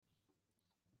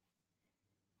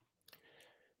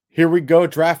Here we go,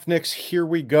 Draftniks. Here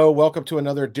we go. Welcome to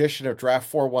another edition of Draft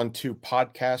 412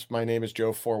 podcast. My name is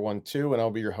Joe 412, and I'll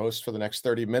be your host for the next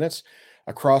 30 minutes.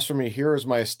 Across from me here is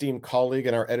my esteemed colleague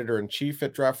and our editor in chief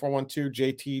at Draft 412,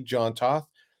 JT John Toth.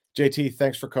 JT,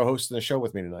 thanks for co hosting the show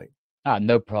with me tonight.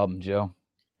 No problem, Joe.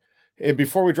 And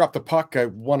before we drop the puck, I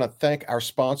want to thank our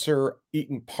sponsor,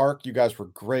 Eaton Park. You guys were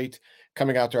great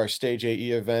coming out to our Stage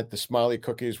AE event. The Smiley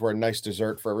cookies were a nice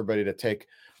dessert for everybody to take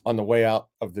on the way out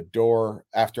of the door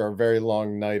after a very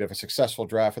long night of a successful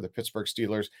draft for the Pittsburgh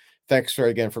Steelers. Thanks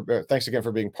again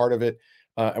for being part of it,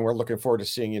 and we're looking forward to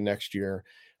seeing you next year.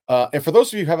 And for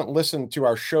those of you who haven't listened to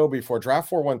our show before, Draft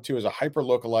 412 is a hyper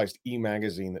localized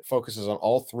e-magazine that focuses on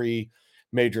all three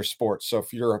major sports. So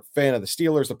if you're a fan of the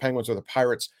Steelers, the Penguins, or the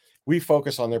Pirates, we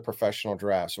focus on their professional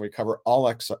drafts, and we cover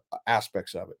all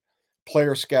aspects of it: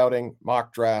 player scouting,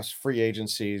 mock drafts, free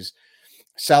agencies,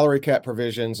 salary cap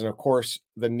provisions, and of course,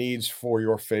 the needs for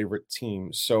your favorite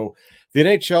teams. So the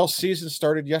NHL season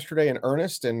started yesterday in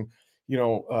earnest, and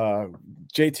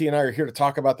JT and I are here to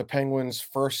talk about the Penguins'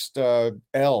 first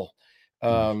L.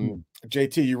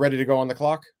 JT, you ready to go on the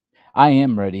clock? I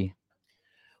am ready.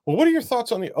 Well, what are your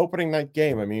thoughts on the opening night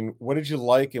game? I mean, what did you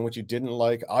like and what you didn't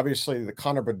like? Obviously, the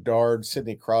Connor Bedard,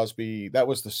 Sidney Crosby, that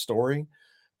was the story,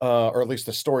 or at least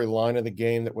the storyline of the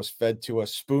game that was fed to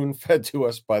us, spoon fed to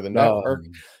us by the network.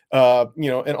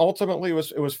 And ultimately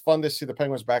it was fun to see the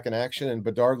Penguins back in action. And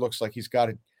Bedard looks like he's got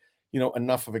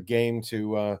enough of a game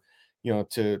to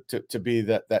to be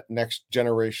that next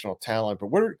generational talent. But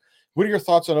what are your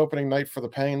thoughts on opening night for the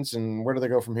Pens, and where do they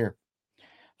go from here?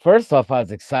 First off, I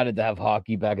was excited to have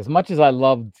hockey back. As much as I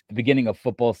loved the beginning of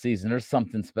football season, there's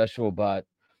something special about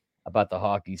the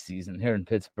hockey season here in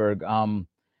Pittsburgh.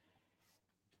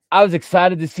 I was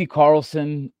excited to see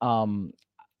Carlson. I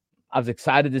was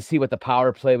excited to see what the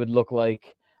power play would look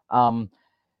like.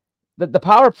 The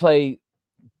power play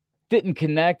didn't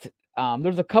connect.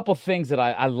 There's a couple things that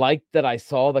I liked that I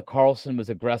saw. That Carlson was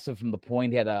aggressive from the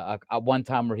point. He had a one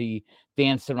time where he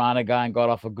danced around a guy and got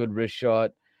off a good wrist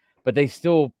shot, but they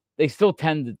still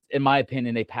tend to, in my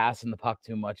opinion, they pass in the puck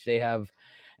too much. They have,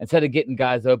 instead of getting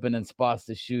guys open in spots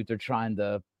to shoot, they're trying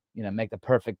to make the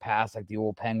perfect pass like the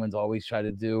old Penguins always try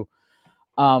to do.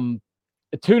 A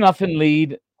 2-0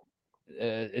 lead.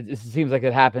 It seems like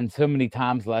it happened so many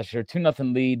times last year.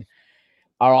 2-0 lead.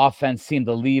 Our offense seemed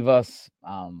to leave us.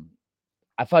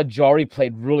 I thought Jari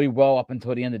played really well up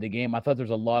until the end of the game. I thought there was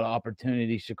a lot of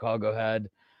opportunities Chicago had.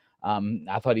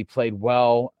 I thought he played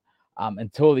well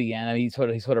until the end. I mean,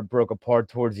 he sort of broke apart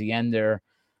towards the end there.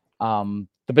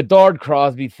 The Bedard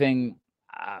Crosby thing,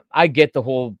 I get the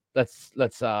whole let's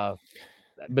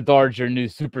Bedard's your new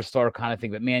superstar kind of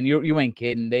thing, but man, you ain't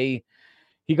kidding.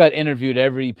 He got interviewed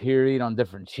every period on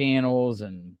different channels,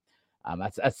 and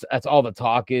that's all the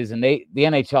talk is. And the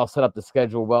NHL set up the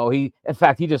schedule well. In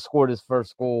fact, he just scored his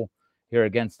first goal here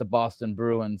against the Boston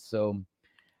Bruins. So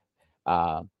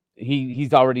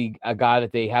he's already a guy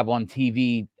that they have on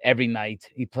TV every night.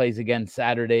 He plays again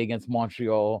Saturday against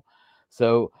Montreal.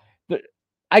 So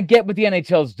I get what the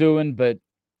NHL is doing, but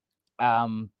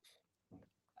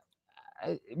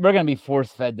we're going to be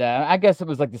force fed that. I guess it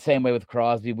was like the same way with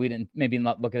Crosby. We didn't maybe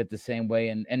not look at it the same way,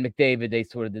 and McDavid, they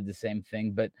sort of did the same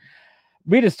thing. But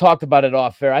we just talked about it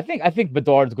off air. I think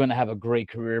Bedard's going to have a great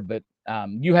career, but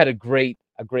you had a great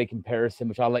comparison,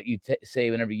 which I'll let you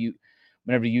say whenever you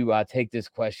take this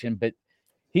question. But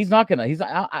he's not gonna. He's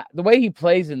the way he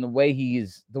plays and the way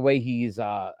he's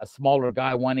a smaller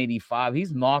guy, 185.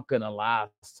 He's not gonna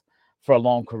last for a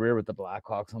long career with the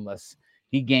Blackhawks unless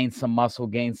he gains some muscle,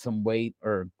 gains some weight,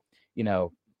 or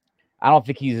I don't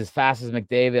think he's as fast as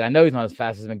McDavid. I know he's not as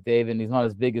fast as McDavid, and he's not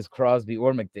as big as Crosby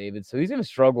or McDavid. So he's going to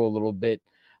struggle a little bit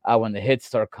when the hits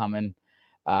start coming.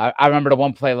 I remember the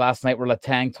one play last night where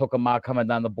Letang took him out coming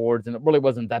down the boards, and it really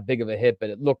wasn't that big of a hit, but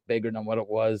it looked bigger than what it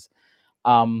was.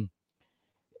 I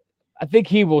think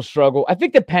he will struggle. I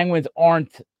think the Penguins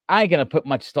aren't. I ain't going to put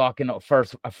much stock in a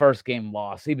first game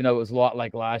loss, even though it was a lot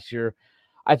like last year.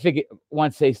 I think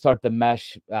once they start to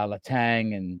mesh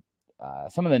Letang and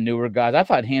some of the newer guys, I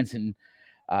thought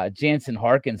Jansen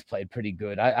Harkins played pretty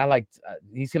good. I liked.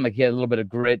 He seemed like he had a little bit of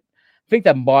grit. I think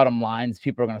that bottom lines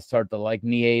people are going to start to like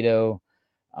Nieto.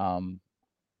 I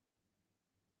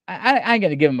ain't going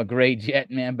to give them a grade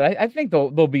yet, man, but I think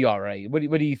they'll be all right. What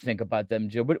do you think about them,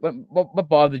 Joe? What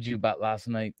bothered you about last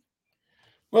night?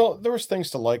 Well, there was things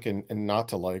to like and not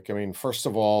to like. I mean, first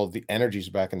of all, the energy's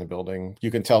back in the building.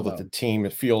 You can tell that the No. team,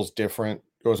 it feels different.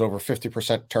 It was over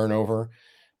 50% turnover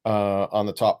on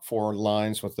the top four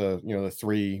lines with the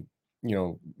three,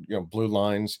 blue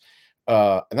lines.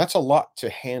 And that's a lot to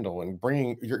handle, and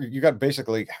you got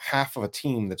basically half of a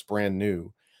team that's brand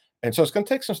new. And so it's going to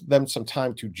take them some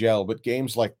time to gel. But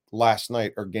games like last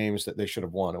night are games that they should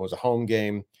have won. It was a home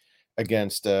game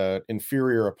against an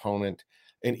inferior opponent,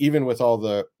 and even with all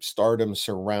the stardom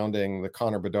surrounding the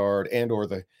Connor Bedard and or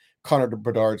the Connor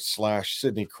Bedard slash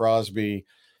Sidney Crosby,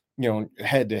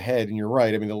 head to head. And you're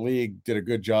right. I mean, the league did a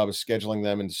good job of scheduling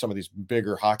them into some of these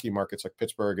bigger hockey markets like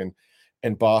Pittsburgh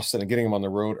and Boston, and getting them on the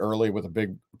road early with a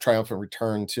big triumphant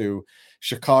return to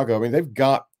Chicago. I mean, they've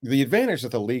got the advantage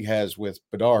that the league has with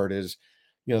Bedard is,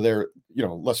 they're,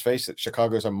 let's face it,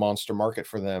 Chicago's a monster market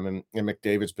for them. And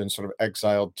McDavid's been sort of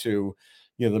exiled to,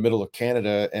 the middle of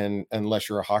Canada. And unless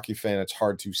you're a hockey fan, it's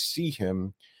hard to see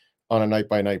him on a night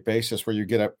by night basis where you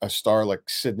get a star like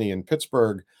Sydney in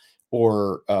Pittsburgh,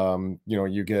 or,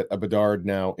 you get a Bedard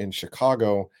now in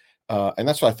Chicago. And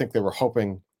that's what I think they were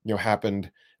hoping,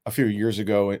 happened a few years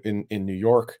ago in New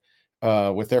York,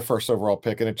 with their first overall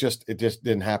pick, and it just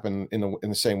didn't happen in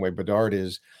the same way Bedard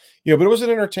is. But it was an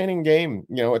entertaining game.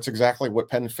 It's exactly what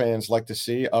Penn fans like to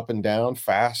see: up and down,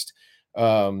 fast,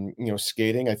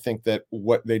 skating. I think that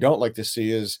what they don't like to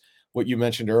see is what you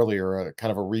mentioned earlier,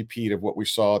 kind of a repeat of what we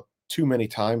saw too many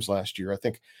times last year. I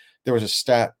think there was a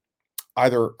stat,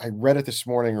 either I read it this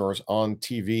morning or it was on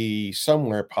TV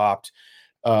somewhere, popped,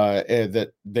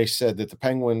 that they said that the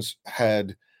Penguins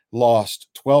had lost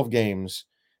 12 games,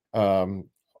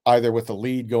 either with the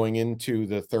lead going into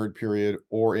the third period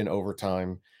or in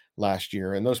overtime last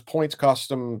year. And those points cost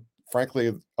them, frankly,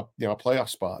 a playoff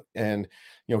spot. And,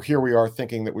 here we are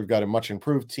thinking that we've got a much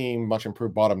improved team, much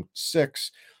improved bottom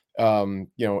six,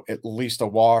 at least a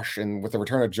wash. And with the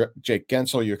return of Jake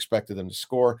Gensel, you expected them to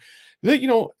score.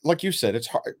 Like you said, it's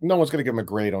hard. No one's going to give them a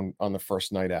grade on the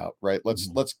first night out, right? Let's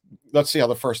see how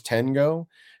the first 10 go,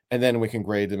 and then we can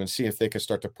grade them and see if they can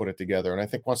start to put it together. And I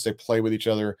think once they play with each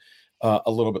other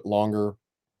a little bit longer,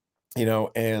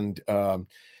 and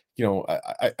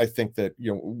I think that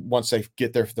once they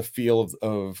get the feel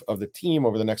of the team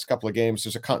over the next couple of games,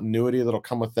 there's a continuity that'll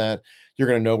come with that. You're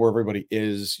going to know where everybody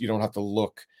is. You don't have to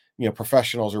look.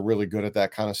 Professionals are really good at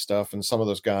that kind of stuff, and some of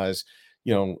those guys,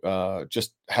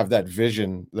 just have that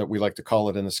vision that we like to call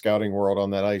it in the scouting world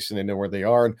on that ice, and they know where they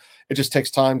are. And it just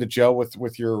takes time to gel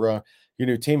with your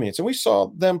new teammates. And we saw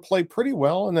them play pretty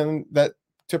well, and then that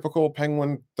typical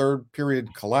Penguin third period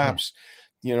Yeah. collapse.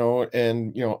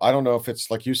 And I don't know if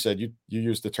it's like you said, you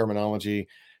use the terminology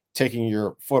taking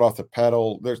your foot off the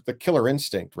pedal. There's the killer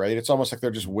instinct, right? It's almost like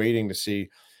they're just waiting to see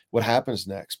what happens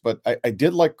next. But I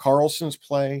did like Carlson's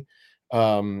play.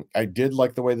 I did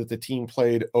like the way that the team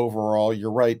played overall.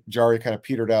 You're right. Jari kind of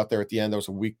petered out there at the end. There was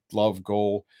a weak glove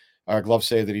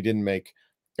save that he didn't make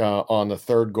on the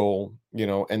third goal,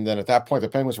 and then at that point, the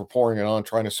Penguins were pouring it on,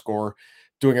 trying to score,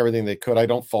 doing everything they could. I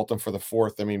don't fault them for the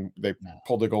fourth. I mean, they No.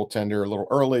 pulled the goaltender a little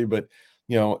early, but,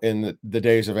 in the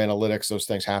days of analytics, those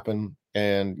things happen.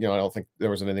 And, I don't think there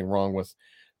was anything wrong with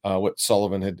what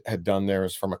Sullivan had done there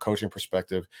as from a coaching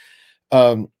perspective.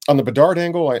 On the Bedard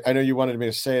angle, I know you wanted me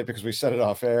to say it because we said it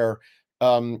off air.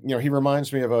 He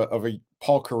reminds me of a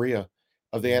Paul Correa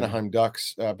of the Mhm. Anaheim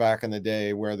Ducks back in the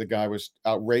day, where the guy was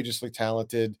outrageously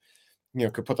talented,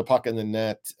 could put the puck in the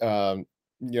net.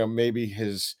 Maybe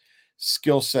his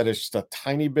skill set is just a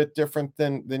tiny bit different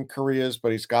than Correa's,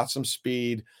 but he's got some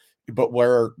speed. But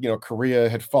where Correa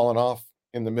had fallen off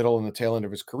in the middle and the tail end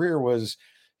of his career was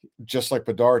just like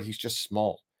Bedard, he's just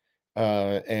small.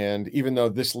 And even though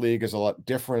this league is a lot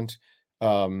different,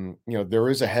 there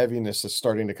is a heaviness that's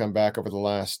starting to come back over the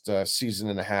last season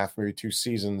and a half, maybe 2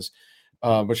 seasons.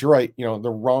 But you're right,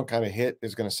 the wrong kind of hit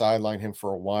is going to sideline him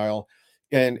for a while.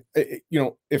 And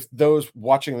if those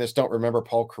watching this don't remember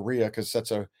Paul Correa, because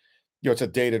it's a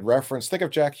dated reference, think of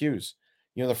Jack Hughes.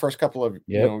 The first couple of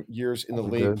Yep. years in the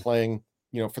Also league good. playing,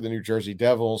 for the New Jersey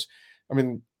Devils. I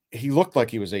mean, he looked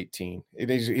like he was 18.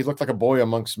 He looked like a boy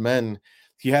amongst men.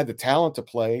 He had the talent to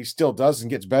play. He still does and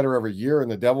gets better every year.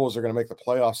 And the Devils are going to make the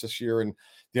playoffs this year, and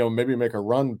maybe make a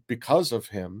run because of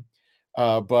him.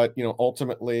 But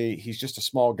ultimately, he's just a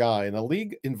small guy, and the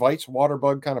league invites water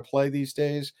bug kind of play these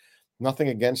days. Nothing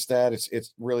against that.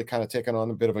 It's really kind of taken on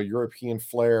a bit of a European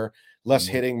flair, less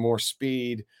Yep. hitting, more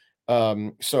speed.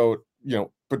 So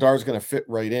Bedard's going to fit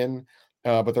right in,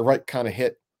 but the right kind of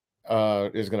hit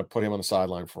is going to put him on the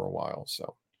sideline for a while.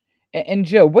 So. And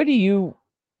Joe, what do you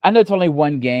I know it's only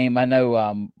one game. I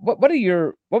know, what were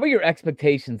your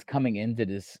expectations coming into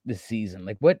this season?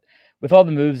 Like, what with all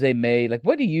the moves they made, like,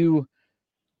 where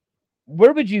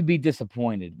would you be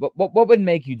disappointed? What would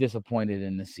make you disappointed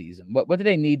in the season? What do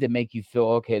they need to make you feel,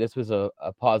 "Okay, this was a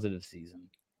positive season?"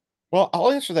 Well,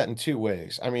 I'll answer that in two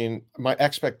ways. I mean, my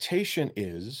expectation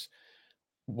is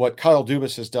what Kyle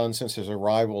Dubas has done since his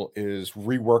arrival is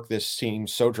rework this team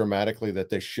so dramatically that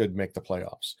they should make the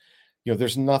playoffs.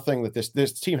 There's nothing that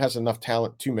this team has enough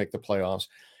talent to make the playoffs.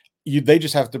 They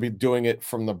just have to be doing it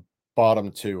from the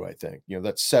bottom two, I think.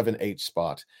 That 7-8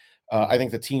 spot. I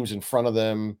think the teams in front of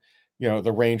them,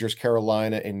 the Rangers,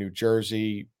 Carolina, and New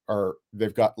Jersey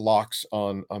they've got locks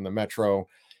on the Metro.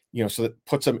 So that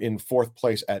puts them in fourth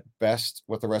place at best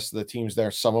with the rest of the teams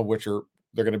there, some of which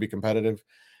they're going to be competitive.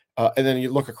 And then you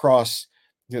look across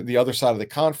the other side of the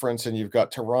conference, and you've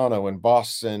got Toronto and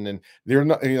Boston, and they're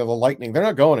not, the Lightning, they're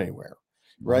not going anywhere,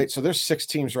 right? So there's 6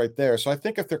 teams right there. So I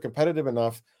think if they're competitive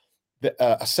enough,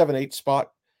 a 7-8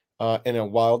 spot in a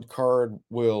wild card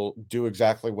will do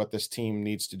exactly what this team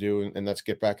needs to do, and that's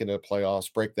get back into the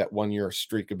playoffs, break that 1-year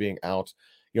streak of being out,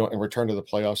 and return to the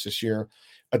playoffs this year.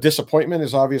 A disappointment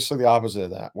is obviously the opposite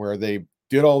of that, where they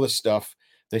did all this stuff,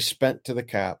 they spent to the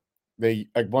cap, they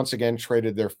once again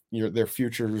traded their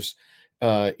futures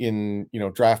in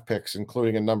draft picks,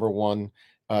 including a number 1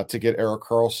 to get Erik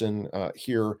Karlsson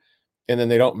here, and then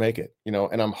they don't make it.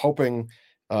 And I'm hoping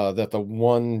that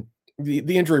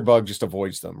the injury bug just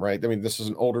avoids them, right? I mean, this is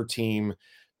an older team.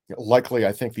 Likely,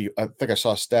 I think I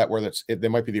saw a stat where they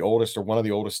might be the oldest or one of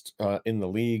the oldest in the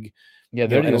league. Yeah,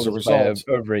 they're and as a result,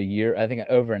 over a year. I think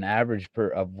over an average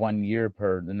of 1 year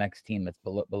per the next team that's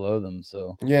below them.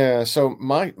 So yeah. So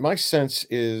my sense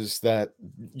is that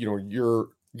you're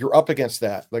up against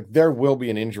that. Like there will be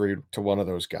an injury to one of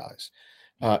those guys,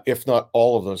 if not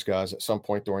all of those guys at some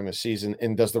point during the season.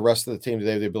 And does the rest of the team, do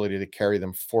they have the ability to carry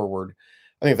them forward?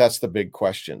 I think that's the big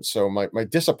question. So my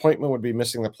disappointment would be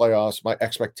missing the playoffs. My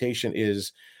expectation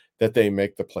is that they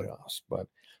make the playoffs. But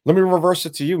let me reverse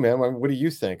it to you, man. What do you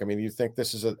think? I mean, do you think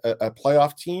this is a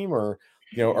playoff team, or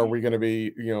are we going to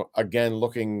be again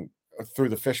looking through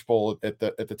the fishbowl at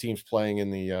the teams playing in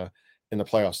the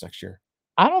playoffs next year?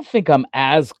 I don't think I'm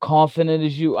as confident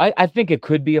as you. I think it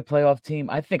could be a playoff team.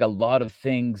 I think a lot of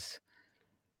things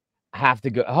have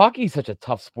to go. Hockey is such a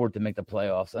tough sport to make the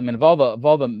playoffs. I mean, of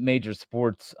all the major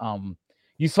sports,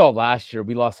 you saw last year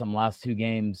we lost some last 2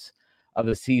 games of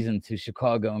the season to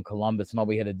Chicago and Columbus, and all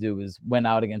we had to do was win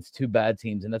out against 2 bad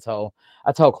teams, and that's how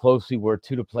close we were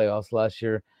to the playoffs last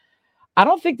year. I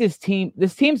don't think this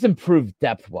team's improved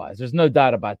depth wise. There's no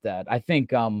doubt about that. I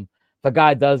think if a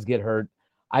guy does get hurt,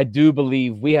 I do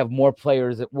believe we have more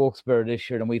players at Wilkes-Barre this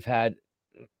year than we've had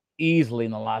easily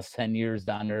in the last 10 years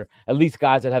down there, at least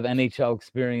guys that have NHL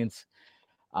experience.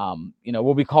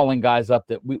 We'll be calling guys up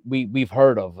that we've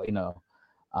heard of,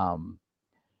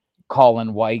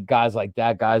 Colin White, guys like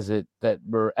that, guys that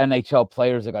were NHL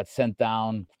players that got sent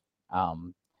down.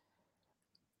 I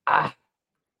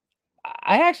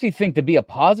actually think to be a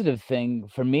positive thing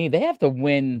for me, they have to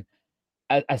win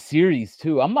a series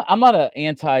too. I'm not an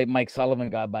anti Mike Sullivan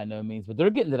guy by no means, but they're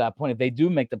getting to that point. If they do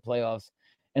make the playoffs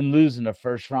and lose in the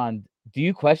first round, do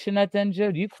you question that then,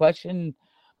 Joe? Do you question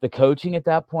the coaching at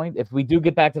that point? If we do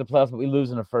get back to the playoffs, but we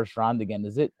lose in the first round again,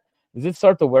 does it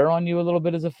start to wear on you a little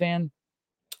bit as a fan?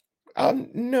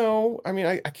 No. I mean,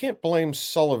 I can't blame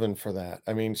Sullivan for that.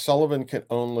 I mean, Sullivan can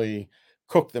only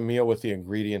cook the meal with the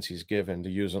ingredients he's given, to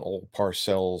use an old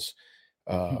Parcells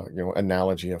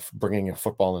analogy of bringing a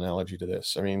football analogy to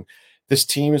this. I mean, this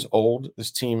team is old.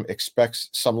 This team expects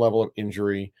some level of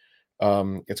injury.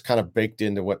 It's kind of baked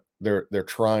into what they're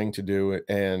trying to do,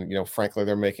 and frankly,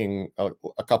 they're making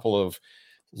a couple of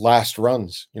last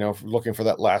runs. Looking for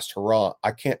that last hurrah.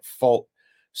 I can't fault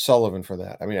Sullivan for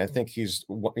that. I mean, I think he's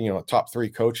a top 3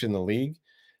 coach in the league.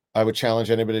 I would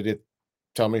challenge anybody to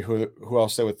tell me who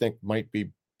else they would think might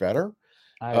be better.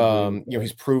 I agree.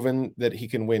 He's proven that he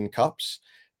can win cups.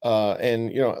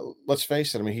 And let's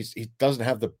face it. I mean, he doesn't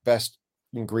have the best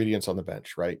ingredients on the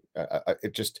bench, right?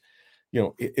 It just,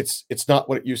 it's not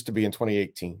what it used to be in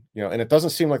 2018. And it doesn't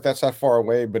seem like that's that far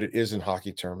away, but it is in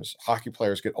hockey terms. Hockey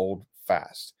players get old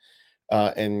fast,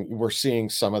 and we're seeing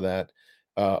some of that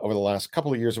over the last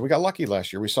couple of years. And we got lucky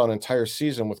last year. We saw an entire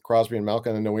season with Crosby and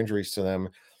Malkin and no injuries to them.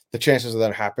 The chances of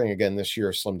that happening again this year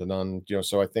are slim to none.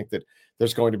 So I think that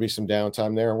there's going to be some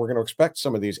downtime there, and we're going to expect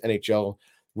some of these NHL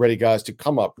ready guys to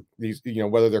come up. These,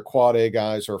 whether they're quad A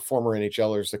guys or former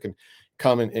NHLers that can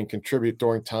come and contribute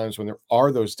during times when there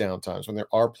are those downtimes, when there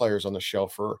are players on the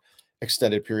shelf for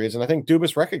extended periods. And I think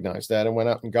Dubas recognized that and went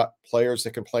out and got players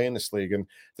that can play in this league, and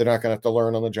they're not going to have to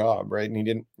learn on the job, right? And he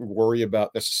didn't worry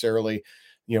about necessarily,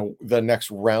 the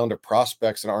next round of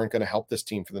prospects that aren't going to help this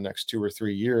team for the next 2 or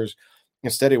 3 years.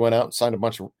 Instead, he went out and signed a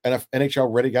bunch of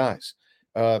NHL ready guys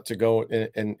to go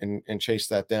and chase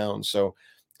that down. So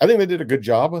I think they did a good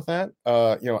job with that.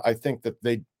 I think that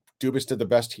Dubas did the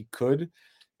best he could,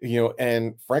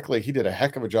 and frankly, he did a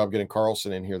heck of a job getting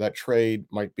Karlsson in here. That trade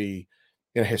might be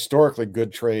a historically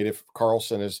good trade if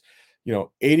Karlsson is,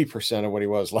 80% of what he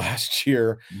was last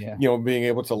year, Yeah, being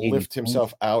able to 80 lift points.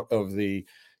 himself out of the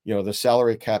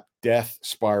salary cap death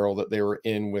spiral that they were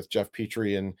in with Jeff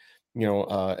Petrie and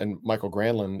Michael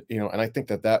Granlund, and I think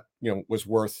that was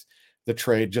worth the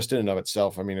trade just in and of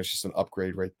itself. I mean, it's just an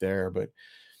upgrade right there. But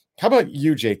how about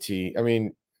you, JT? I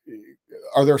mean,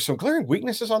 are there some glaring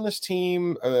weaknesses on this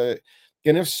team?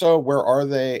 And if so, where are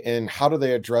they, and how do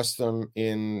they address them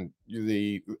during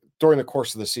the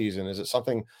course of the season? Is it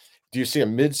something? Do you see a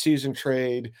mid-season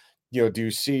trade? Do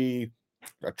you see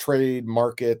a trade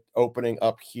market opening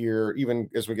up here, even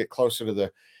as we get closer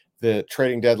to the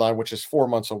trading deadline, which is 4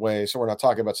 months away? So we're not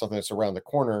talking about something that's around the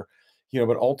corner,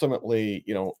 but ultimately,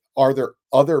 are there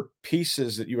other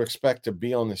pieces that you expect to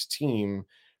be on this team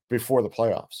before the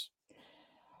playoffs?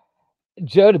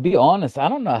 Joe, to be honest, I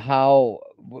don't know how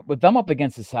with them up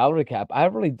against the salary cap, I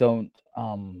really don't,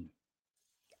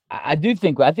 I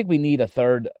think we need a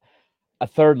third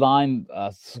line,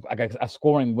 like a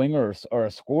scoring winger or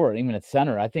a scorer, even at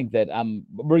center. I think that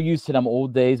we're used to them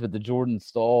old days with the Jordan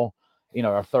Staal,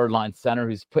 our third line center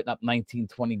who's putting up 19,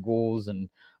 20 goals and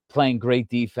playing great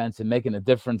defense and making a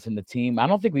difference in the team. I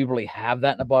don't think we really have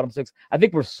that in the bottom six. I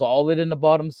think we're solid in the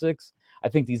bottom six. I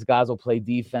think these guys will play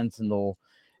defense and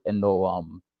they're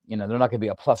not going to be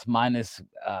a plus minus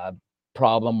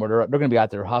problem where they're going to be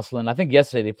out there hustling. I think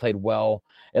yesterday they played well,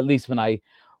 at least when I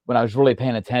was really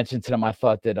paying attention to them. I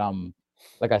thought that,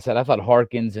 like I said, I thought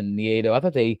Harkins and Nieto, I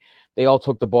thought they all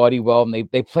took the body well, and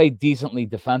they played decently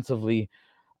defensively.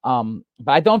 But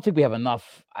I don't think we have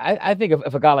enough. I think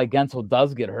if a guy like Gensel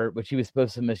does get hurt, which he was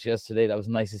supposed to miss yesterday, that was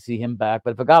nice to see him back.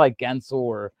 But if a guy like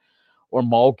Gensel or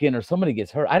Malkin or somebody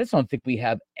gets hurt, I just don't think we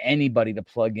have anybody to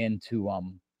plug in to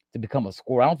become a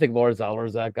scorer. I don't think Lars Eller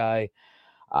is that guy.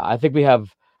 I think we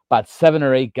have about 7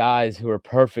 or 8 guys who are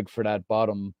perfect for that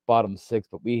bottom six,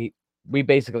 but we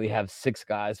basically have 6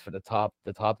 guys for the top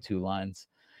 2 lines.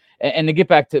 And to get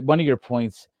back to one of your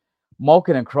points,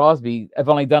 Malkin and Crosby have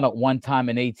only done it one time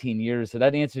in 18 years, so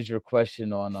that answers your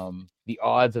question on the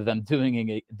odds of them doing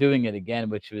it again,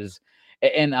 which was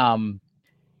and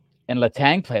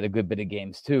Letang played a good bit of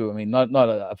games too. I mean, not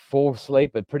a full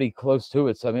slate, but pretty close to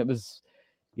it. So I mean, it was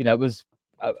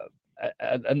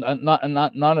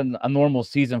not a normal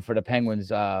season for the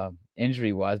Penguins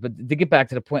injury wise. But to get back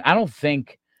to the point, I don't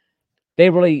think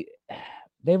they really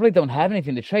don't have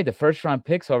anything to trade. The first round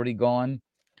pick's already gone.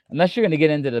 Unless you're going to get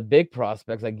into the big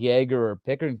prospects like Jaeger or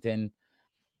Pickerington,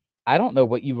 I don't know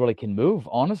what you really can move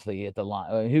honestly at the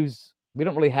line. We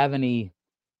don't really have any.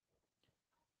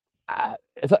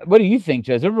 What do you think,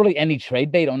 Joe? Is there really any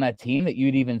trade bait on that team that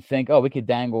you'd even think, oh, we could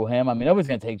dangle him? I mean, nobody's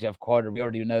going to take Jeff Carter. We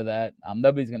already know that.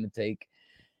 Nobody's going to take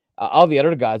all the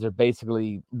other guys are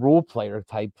basically role player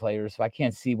type players. So I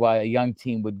can't see why a young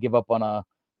team would give up on a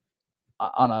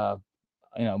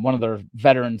one of their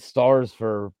veteran stars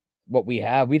for what we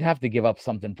have. We'd have to give up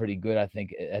something pretty good, I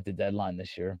think, at the deadline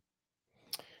this year.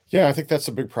 Yeah, I think that's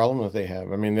a big problem that they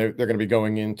have. I mean, they're going to be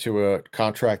going into a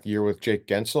contract year with Jake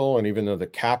Gensel, and even though the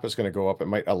cap is going to go up, it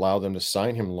might allow them to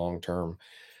sign him long term.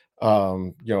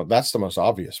 That's the most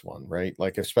obvious one, right?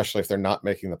 Like, especially if they're not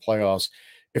making the playoffs.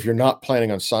 If you're not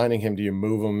planning on signing him, do you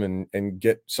move him and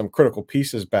get some critical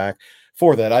pieces back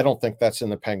for that? I don't think that's in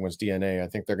the Penguins' DNA. I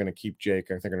think they're going to keep Jake.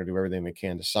 I think they're going to do everything they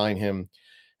can to sign him.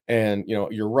 And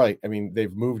you're right. I mean,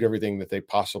 they've moved everything that they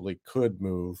possibly could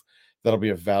move that'll be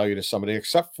of value to somebody,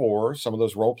 except for some of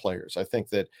those role players. I think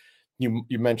that you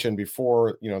mentioned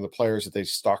before, the players that they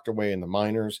stocked away in the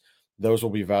minors, those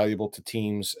will be valuable to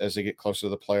teams as they get closer to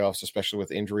the playoffs, especially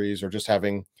with injuries or just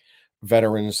having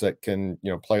veterans that can,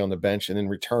 play on the bench, and in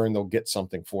return they'll get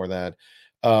something for that.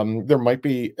 There might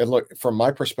be, and look, from my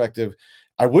perspective,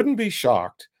 I wouldn't be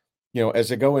shocked, as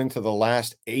they go into the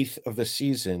last eighth of the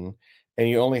season, and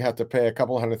you only have to pay a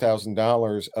couple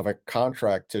 $100,000 of a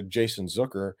contract to Jason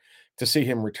Zucker to see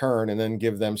him return and then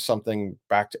give them something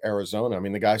back to Arizona. I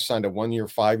mean, the guy signed a 1-year,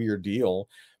 5-year deal,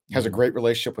 has a Mhm. great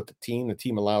relationship with the team. The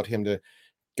team allowed him to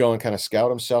go and kind of scout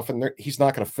himself, and he's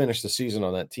not going to finish the season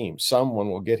on that team.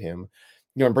 Someone will get him,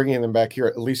 and bringing him back here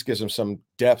at least gives him some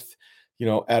depth,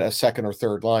 at a second or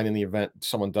third line in the event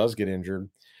someone does get injured.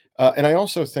 And I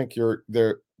also think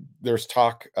there's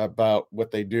talk about what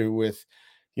they do with,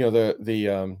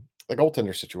 the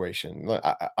goaltender situation.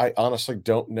 I honestly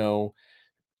don't know.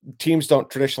 Teams don't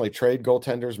traditionally trade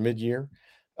goaltenders mid-year.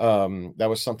 That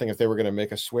was something, if they were going to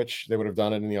make a switch, they would have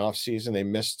done it in the offseason. They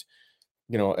missed,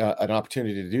 an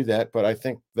opportunity to do that. But I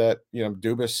think that,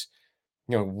 Dubas,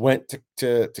 went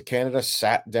to Canada,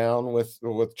 sat down with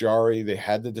Jari. They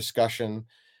had the discussion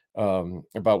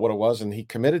about what it was, and he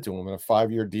committed to him in a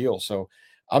 5-year deal. So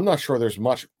I'm not sure there's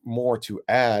much more to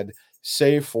add,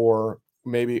 save for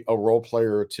maybe a role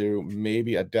player or two,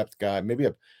 maybe a depth guy, maybe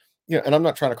a and I'm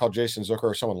not trying to call Jason Zucker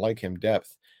or someone like him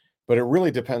depth, but it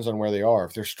really depends on where they are.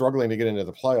 If they're struggling to get into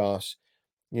the playoffs,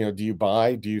 do you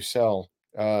buy? Do you sell?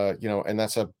 And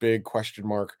that's a big question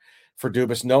mark for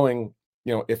Dubas, knowing,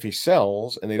 if he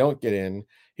sells and they don't get in,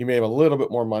 he may have a little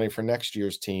bit more money for next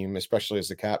year's team, especially as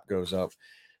the cap goes up.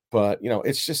 But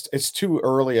it's too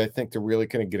early, I think, to really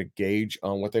kind of get a gauge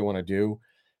on what they want to do.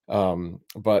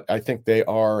 But I think they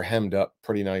are hemmed up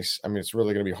pretty nice. I mean, it's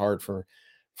really going to be hard for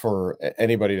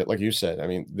anybody that, like you said, I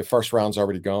mean, the first round's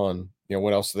already gone.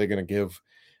 What else are they going to give?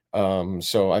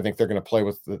 So I think they're going to play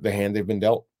with the hand they've been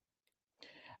dealt.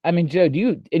 I mean, Joe,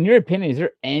 in your opinion, is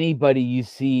there anybody you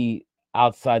see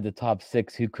outside the top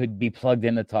 6 who could be plugged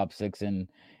in the top 6 and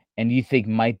you think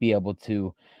might be able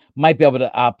to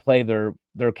outplay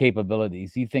their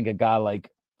capabilities? You think a guy like,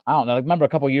 I don't know, like remember a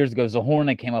couple of years ago,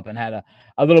 Zahorna came up and had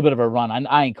a little bit of a run.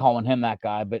 I ain't calling him that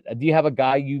guy, but do you have a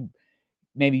guy you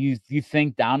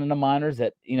think down in the minors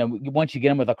that, once you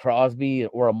get him with a Crosby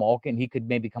or a Malkin, he could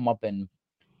maybe come up and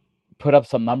put up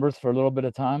some numbers for a little bit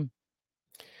of time?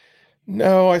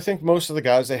 No, I think most of the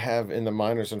guys they have in the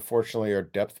minors, unfortunately, are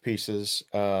depth pieces.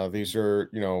 These are,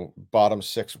 bottom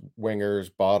 6 wingers,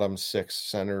 bottom 6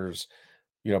 centers,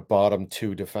 bottom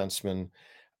 2 defensemen.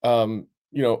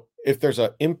 If there's an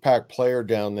impact player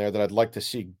down there that I'd like to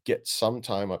see get some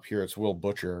time up here, it's Will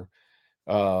Butcher,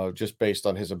 just based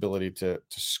on his ability to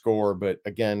score. But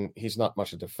again, he's not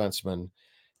much a defenseman,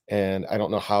 and I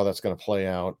don't know how that's going to play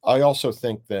out. I also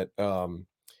think that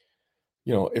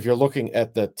if you're looking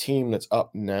at the team that's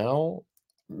up now,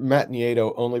 Matt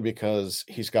Nieto, only because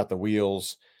he's got the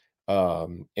wheels,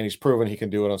 and he's proven he can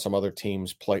do it on some other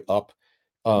teams, play up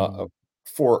uh, Mhm,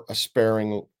 for a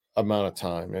sparing amount of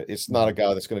time. It's not a mhm.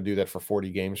 guy that's going to do that for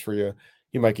 40 games for you.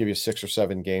 He might give you 6 or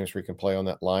 7 games where you can play on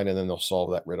that line, and then they'll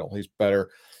solve that riddle. He's better.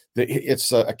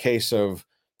 It's a case of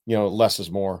less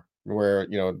is more, where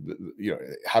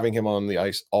having him on the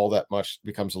ice all that much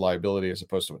becomes a liability as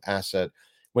opposed to an asset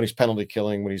when he's penalty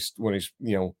killing, when he's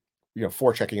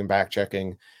forechecking and back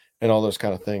checking and all those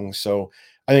kind of things. So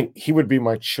I think he would be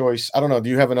my choice. I don't know. Do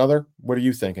you have another? What are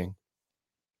you thinking?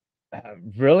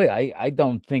 Really, I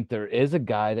don't think there is a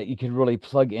guy that you could really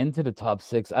plug into the top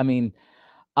 6. I mean,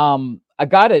 a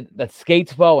guy that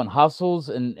skates well and hustles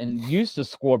and used to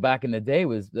score back in the day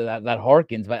was that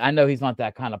Harkins, but I know he's not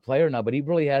that kind of player now, but he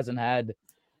really has never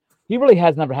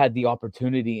had the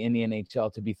opportunity in the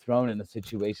NHL to be thrown in a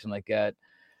situation like that.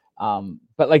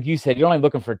 But like you said, you're only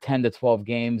looking for 10 to 12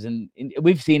 games, and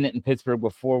we've seen it in Pittsburgh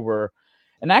before where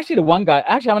and actually I'm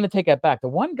gonna take that back. The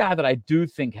one guy that I do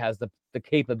think has the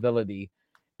capability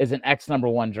is an ex number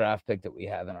 1 draft pick that we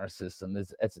have in our system.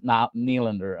 It's not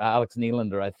Nylander, Alex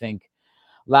Nylander, I think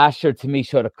last year to me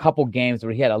showed a couple games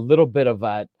where he had a little bit of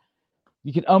that.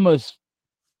 You could almost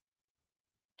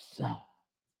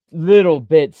little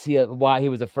bit see why he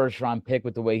was a first round pick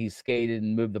with the way he skated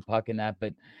and moved the puck and that.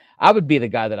 But I would be the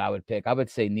guy that I would pick. I would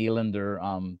say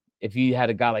Nylander. If you had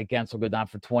a guy like Gensel go down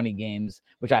for 20 games,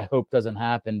 which I hope doesn't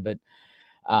happen, but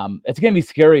it's going to be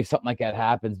scary if something like that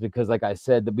happens because, like I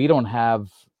said, that we don't have.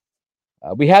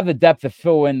 We have the depth to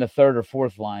fill in the third or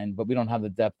fourth line, but we don't have the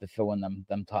depth to fill in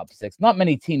them top 6. Not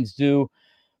many teams do.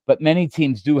 But many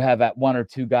teams do have that 1 or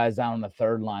 2 guys down on the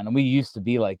third line, and we used to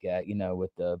be like that,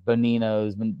 with the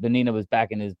Boninos. When Bonino was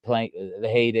back in his play, the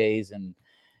heydays, and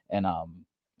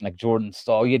like Jordan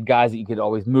Staal, you had guys that you could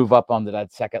always move up onto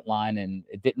that second line, and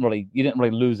you didn't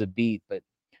really lose a beat. But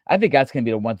I think that's going to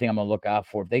be the one thing I'm going to look out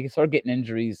for. If they start getting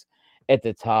injuries at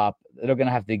the top, they're going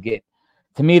to have to get.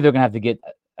 To me, they're going to have to get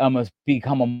almost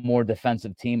become a more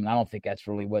defensive team, and I don't think that's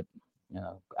really what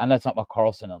and that's not what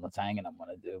Carlson and Letang I'm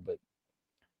going to do, but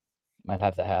might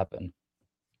have to happen.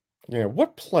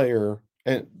 What player,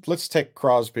 and let's take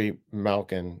Crosby,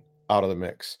 Malkin out of the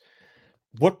mix.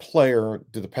 What player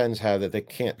do the Pens have that they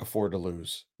can't afford to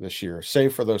lose this year,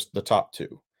 save for the top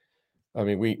 2? I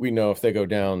mean, we know if they go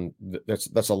down,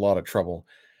 that's a lot of trouble.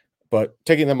 But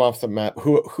taking them off the map,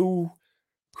 who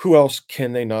else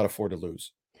can they not afford to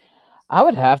lose? I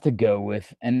would have to go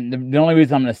with, and the only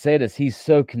reason I'm going to say this, he's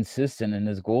so consistent in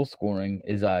his goal scoring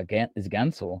is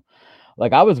Gensel.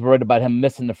 Like I was worried about him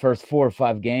missing the first 4 or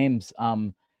 5 games.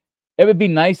 It would be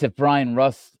nice if Brian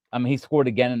Russ. I mean, he scored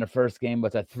again in the first game,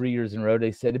 but that 3 years in a row.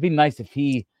 They said it'd be nice if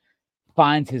he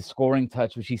finds his scoring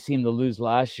touch, which he seemed to lose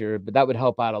last year. But that would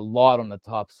help out a lot on the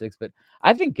top 6. But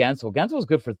I think Gensel's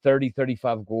good for 30,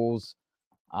 35 goals.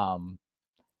 Um,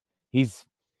 he's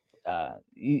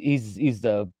he's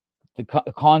the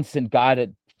constant guy that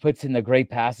puts in the great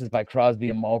passes by Crosby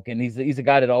and Malkin. He's a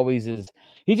guy that always is.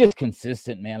 He's just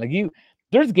consistent, man. Like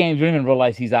there's games you don't even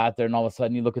realize he's out there, and all of a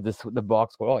sudden you look at the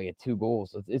box score. Oh, he had 2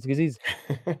 goals. It's because he's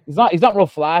not real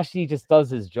flashy. He just does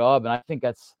his job, and I think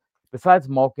that's besides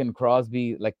Malkin,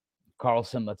 Crosby, like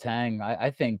Carlson, Letang.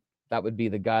 I think that would be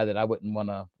the guy that I wouldn't want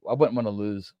to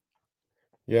lose.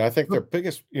 Yeah, I think the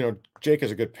biggest, Jake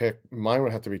is a good pick. Mine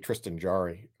would have to be Tristan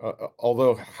Jarry.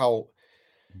 Although how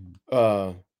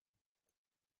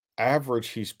average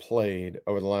he's played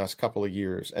over the last couple of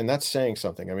years, and that's saying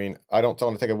something. I mean, I don't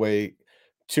want to take away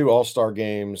 2 All-Star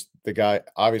games. The guy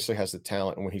obviously has the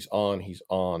talent, and when he's on, he's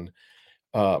on.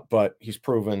 But he's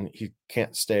proven he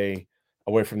can't stay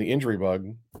away from the injury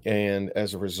bug, and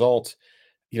as a result,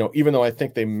 even though I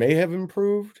think they may have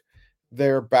improved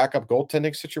their backup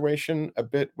goaltending situation a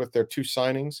bit with their 2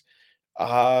 signings,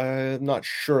 I'm not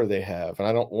sure they have, and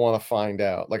I don't want to find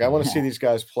out. Like, I want to see these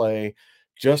guys play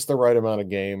just the right amount of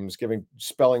games,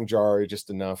 spelling Jarry just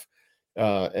enough,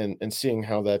 and seeing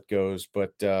how that goes.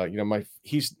 But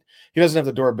he doesn't have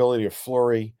the durability of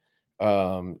Fleury,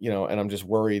 and I'm just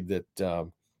worried that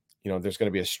there's going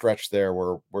to be a stretch there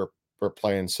where we're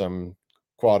playing some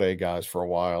quad A guys for a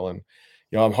while, and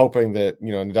I'm hoping that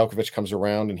Nedeljkovic comes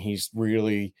around and he's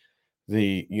really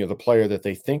the player that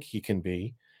they think he can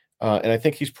be, and I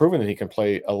think he's proven that he can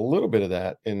play a little bit of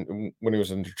that when he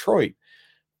was in Detroit.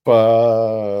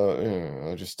 But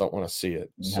I just don't want to see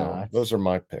it. So those are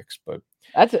my picks. But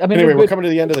anyway, we're coming to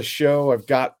the end of the show. I've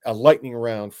got a lightning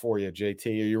round for you, JT. Are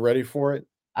you ready for it?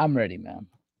 I'm ready, man.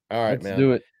 All right, Let's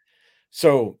do it.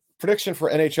 So, prediction for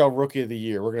NHL Rookie of the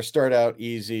Year. We're going to start out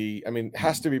easy. I mean, it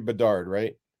has to be Bedard,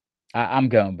 right? I'm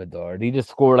going Bedard. He just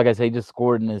scored, like I say, he just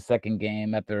scored in his second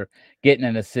game after getting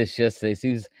an assist yesterday. So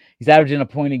he's averaging a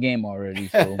point a game already.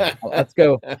 So let's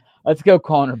go,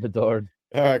 Connor Bedard.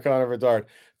 All right, Connor Bedard.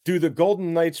 Do the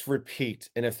Golden Knights repeat?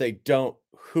 And if they don't,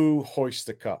 who hoists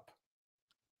the cup?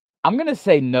 I'm gonna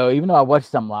say no, even though I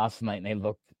watched them last night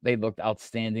and they looked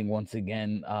outstanding once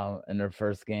again in their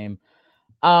first game.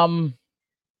 I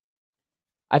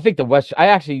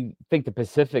actually think the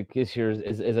Pacific this year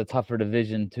is a tougher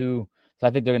division too. So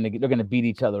I think they're gonna beat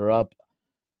each other up.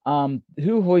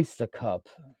 Who hoists the cup?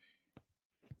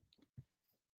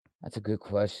 That's a good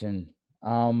question.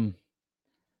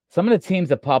 Some of the teams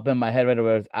that pop in my head right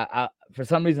away, for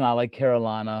some reason I like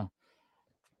Carolina.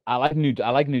 I like New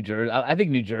Jersey. I think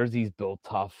New Jersey's built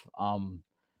tough.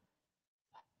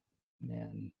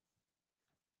 Man,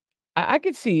 I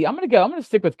could see. I'm gonna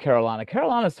stick with Carolina.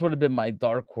 Carolina's sort of been my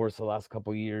dark horse the last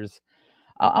couple of years.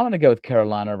 I'm gonna go with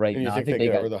Carolina right now. I think they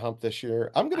get over the hump this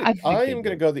year. I am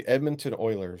gonna go the Edmonton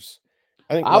Oilers.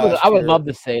 I would love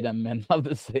to say them, man. Love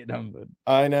to say them, but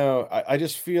I know. I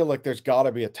just feel like there's got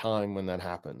to be a time when that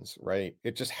happens, right?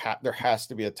 It just there has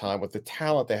to be a time with the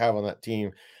talent they have on that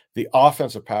team, the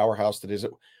offensive powerhouse that is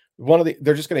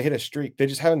they're just going to hit a streak. They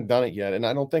just haven't done it yet, and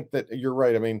I don't think that you're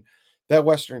right. I mean, that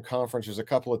Western Conference, there's a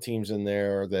couple of teams in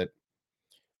there that,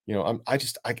 I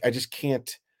just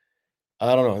can't.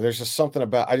 I don't know. There's just something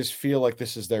about. I just feel like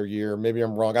this is their year. Maybe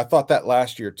I'm wrong. I thought that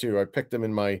last year too. I picked them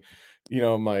in my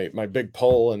my big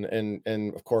poll,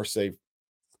 and of course they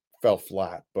fell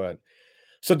flat. But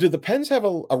so do the Pens have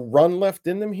a run left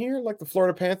in them here like the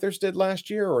Florida Panthers did last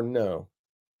year, or no?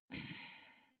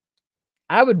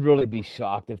 I would really be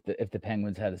shocked if the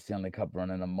Penguins had a Stanley Cup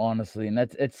run in them, honestly. And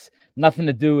it's nothing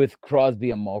to do with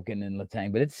Crosby and Malkin and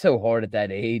Letang, but it's so hard at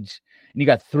that age. And you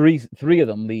got three of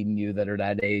them leading you that are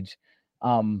that age.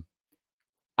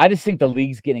 I just think the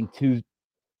league's getting too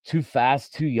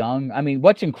fast, too young. I mean,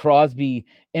 watching Crosby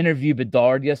interview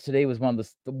Bedard yesterday was one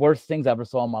of the worst things I ever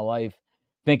saw in my life.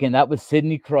 Thinking that was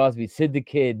Sidney Crosby, Sid the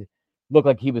Kid, looked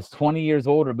like he was 20 years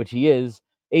older, but he is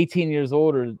 18 years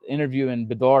older, interviewing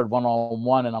Bedard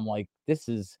one-on-one. And I'm like,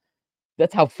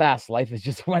 that's how fast life has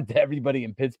just went to everybody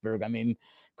in Pittsburgh. I mean,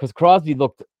 because Crosby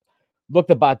looked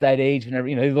about that age, and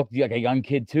he looked like a young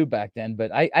kid too back then.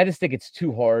 But I just think it's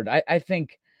too hard. I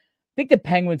think the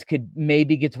Penguins could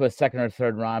maybe get to a second or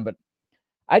third round, but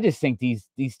I just think these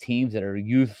teams that are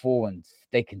youthful and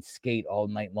they can skate all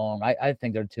night long, I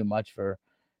think they're too much for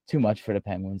the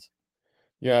Penguins.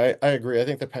 Yeah, I agree. I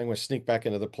think the Penguins sneak back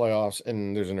into the playoffs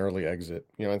and there's an early exit.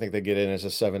 I think they get in as a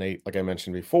 7-8, like I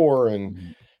mentioned before,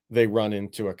 and they run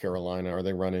into a Carolina or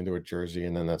they run into a Jersey,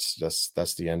 and then that's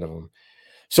the end of them.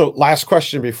 So last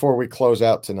question before we close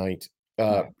out tonight.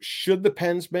 Should the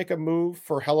Pens make a move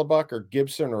for Hellebuyck or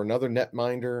Gibson or another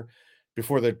netminder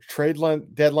before the trade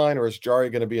deadline, or is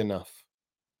Jarry going to be enough?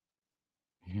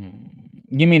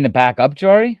 You mean the backup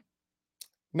Jarry?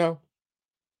 No.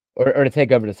 Or to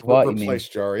take over the spot, replace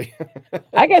Jarry.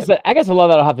 I guess a lot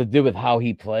of that'll have to do with how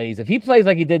he plays. If he plays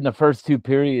like he did in the first 2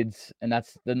 periods, and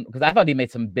because I thought he made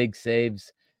some big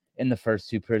saves in the first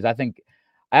 2 periods.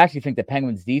 I actually think the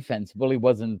Penguins defense really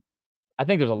wasn't. I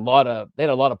think they had a lot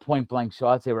of point blank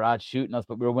shots. They were out shooting us,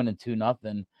 but we were winning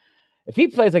 2-0. If he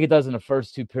plays like he does in the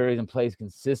first two periods and plays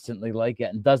consistently like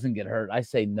it and doesn't get hurt, I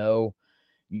say no.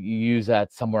 You use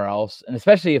that somewhere else, and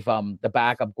especially if the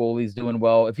backup goalie's doing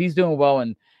well. If he's doing well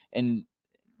and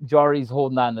Jari's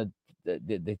holding on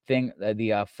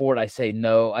the fort, I say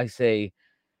no. I say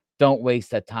don't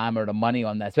waste that time or the money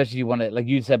on that, especially if you want to, like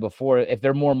you said before, if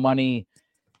they're more money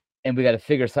and we got to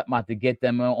figure something out to get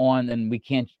them on, and we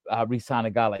can't re-sign a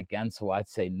guy like Gensel, I'd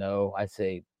say no. I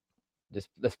say just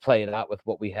let's play it out with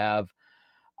what we have.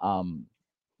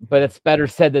 But it's better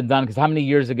said than done, because how many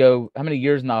years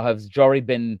now has Jari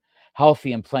been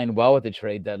healthy and playing well at the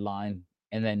trade deadline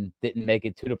and then didn't make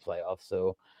it to the playoffs?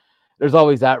 So there's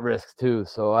always that risk too.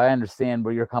 So I understand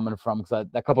where you're coming from, because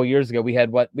a couple of years ago we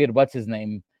had what's his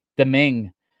name,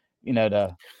 Deming,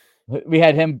 we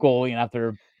had him goalie, and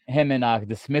after him and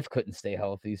the Smith couldn't stay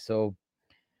healthy. So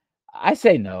I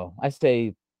say no. I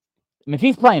mean, if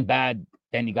he's playing bad,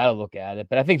 then you got to look at it.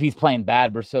 But I think if he's playing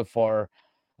bad, we're so far.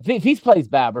 If he plays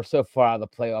bad, we're so far out of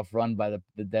the playoff run by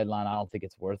the deadline. I don't think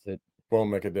it's worth it.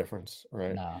 Won't make a difference,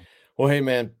 right? No. Well, hey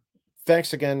man,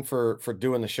 thanks again for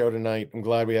doing the show tonight. I'm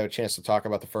glad we had a chance to talk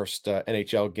about the first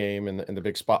NHL game and the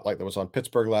big spotlight that was on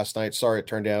Pittsburgh last night. Sorry it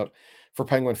turned out for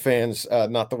Penguin fans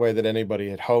not the way that anybody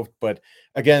had hoped. But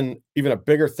again, even a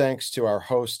bigger thanks to our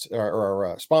host or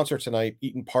our sponsor tonight,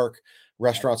 Eaton Park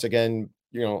Restaurants. Again,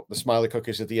 the Smiley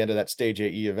Cookies at the end of that Stage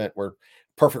AE event were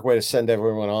perfect way to send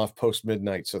everyone off post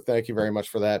midnight. So thank you very much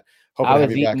for that. Hoping to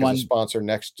have you back as a sponsor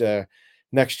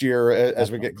next year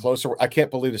as we get closer. I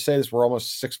can't believe to say this, we're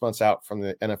almost 6 months out from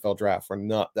the NFL draft. We're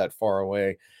not that far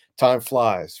away. Time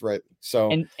flies, right?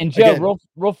 So and Joe, again,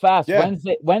 real fast, yeah.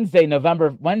 Wednesday,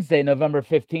 November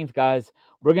 15th, guys,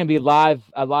 we're gonna be a live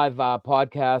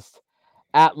podcast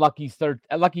at Lucky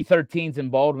 13's in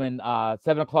Baldwin,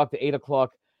 7:00 to 8:00.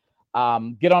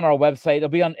 Get on our website. It'll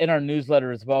be in our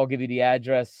newsletter as well. I'll give you the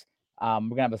address. We're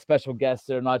gonna have a special guest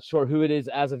there. Not sure who it is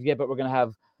as of yet, but we're gonna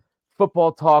have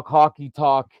football talk, hockey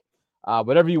talk,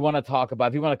 whatever you want to talk about.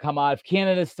 If you want to come out, if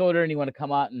Canada's still there and you want to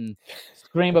come out and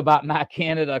scream about Matt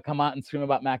Canada, come out and scream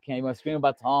about Matt Canada. You want to scream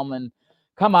about Tomlin,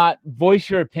 come out, voice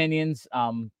your opinions.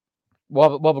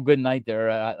 We'll have a good night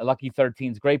there. Lucky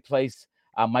 13's great place.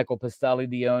 Michael Pastelli,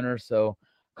 the owner. So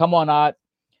come on out,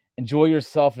 enjoy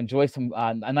yourself, enjoy some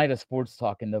a night of sports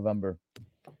talk in November.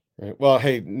 Right. Well,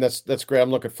 hey, that's great.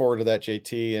 I'm looking forward to that,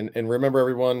 JT. And remember,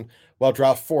 everyone, while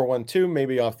Draft 412 may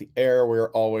be off the air, we're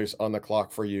always on the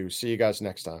clock for you. See you guys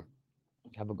next time.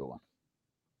 Have a good one.